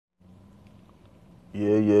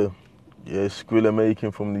Yeah, yeah, yeah. Skrilla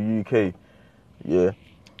making from the UK. Yeah,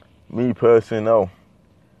 me personally now,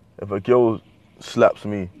 if a girl slaps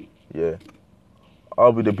me, yeah,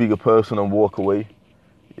 I'll be the bigger person and walk away.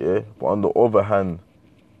 Yeah, but on the other hand,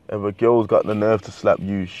 if a girl's got the nerve to slap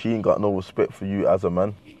you, she ain't got no respect for you as a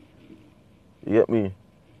man. You get me?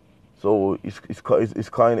 So it's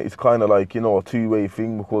kind of like, a two-way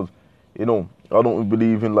thing, because I don't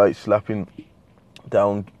believe in like slapping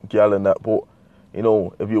down gal and that, but if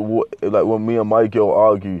like when me and my girl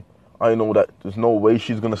argue, I know that there's no way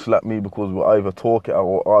she's gonna slap me, because we'll either talk it out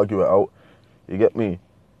or argue it out. You get me?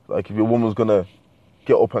 Like if your woman's gonna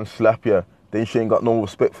get up and slap you, then she ain't got no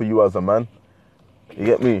respect for you as a man. You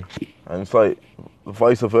get me? And it's like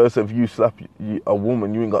vice versa. If you slap a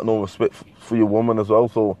woman, you ain't got no respect for your woman as well.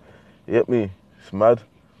 So, you get me? It's mad.